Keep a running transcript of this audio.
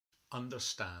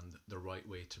Understand the right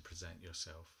way to present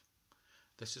yourself.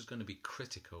 This is going to be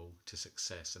critical to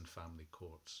success in family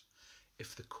courts.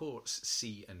 If the courts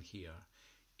see and hear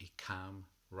a calm,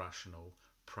 rational,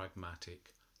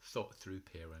 pragmatic, thought-through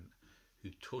parent who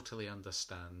totally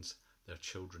understands their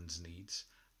children's needs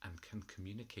and can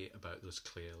communicate about those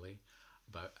clearly,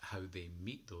 about how they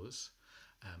meet those,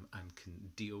 and can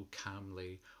deal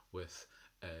calmly with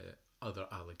other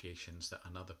allegations that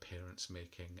another parent's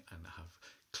making and have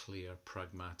clear,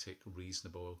 pragmatic,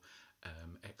 reasonable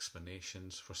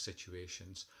explanations for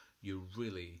situations, you're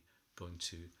really going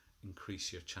to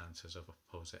increase your chances of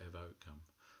a positive outcome.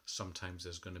 Sometimes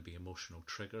there's going to be emotional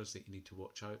triggers that you need to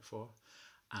watch out for,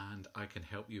 and I can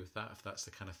help you with that if that's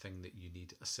the kind of thing that you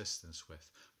need assistance with,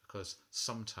 because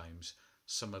sometimes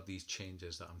some of these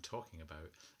changes that I'm talking about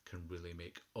can really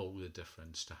make all the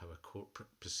difference to how a court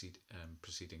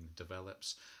proceeding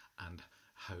develops and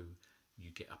how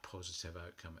you get a positive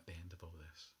outcome at the end of all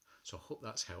this. So I hope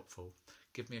that's helpful.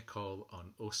 Give me a call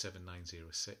on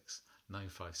 07906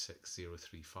 956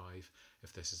 035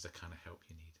 if this is the kind of help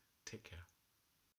you need. Take care.